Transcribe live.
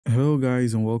Hello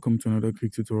guys, and welcome to another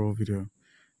quick tutorial video.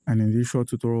 And in this short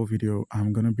tutorial video,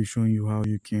 I'm going to be showing you how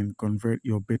you can convert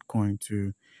your Bitcoin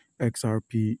to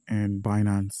XRP and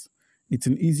Binance. It's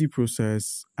an easy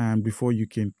process, and before you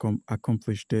can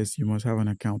accomplish this, you must have an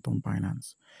account on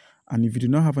Binance. And if you do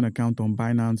not have an account on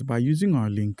Binance, by using our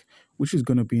link, which is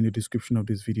going to be in the description of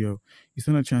this video, you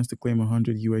stand a chance to claim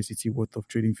 100 USDT worth of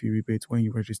trading fee rebates when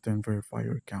you register and verify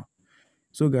your account.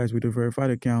 So guys, with a verified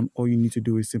account, all you need to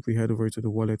do is simply head over to the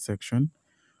wallet section.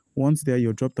 Once there,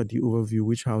 you're dropped at the overview,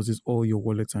 which houses all your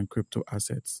wallets and crypto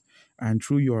assets. And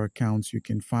through your accounts, you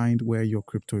can find where your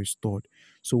crypto is stored.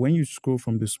 So when you scroll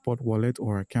from the spot wallet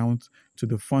or account to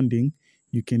the funding,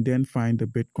 you can then find the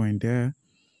Bitcoin there.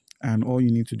 And all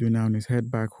you need to do now is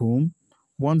head back home.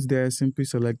 Once there, simply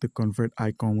select the convert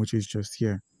icon, which is just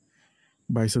here.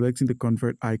 By selecting the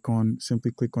convert icon,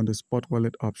 simply click on the spot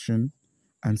wallet option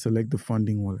and select the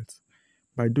funding wallet.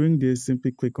 By doing this,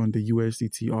 simply click on the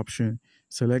USDT option,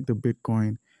 select the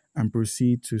Bitcoin, and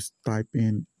proceed to type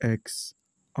in XRP.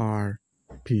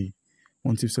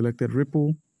 Once you've selected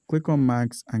Ripple, click on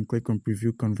Max and click on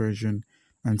Preview Conversion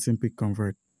and simply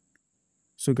convert.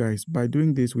 So guys, by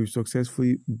doing this, we've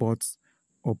successfully bought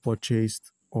or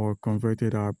purchased or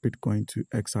converted our Bitcoin to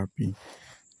XRP.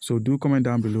 So do comment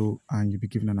down below and you'll be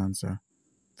given an answer.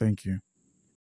 Thank you.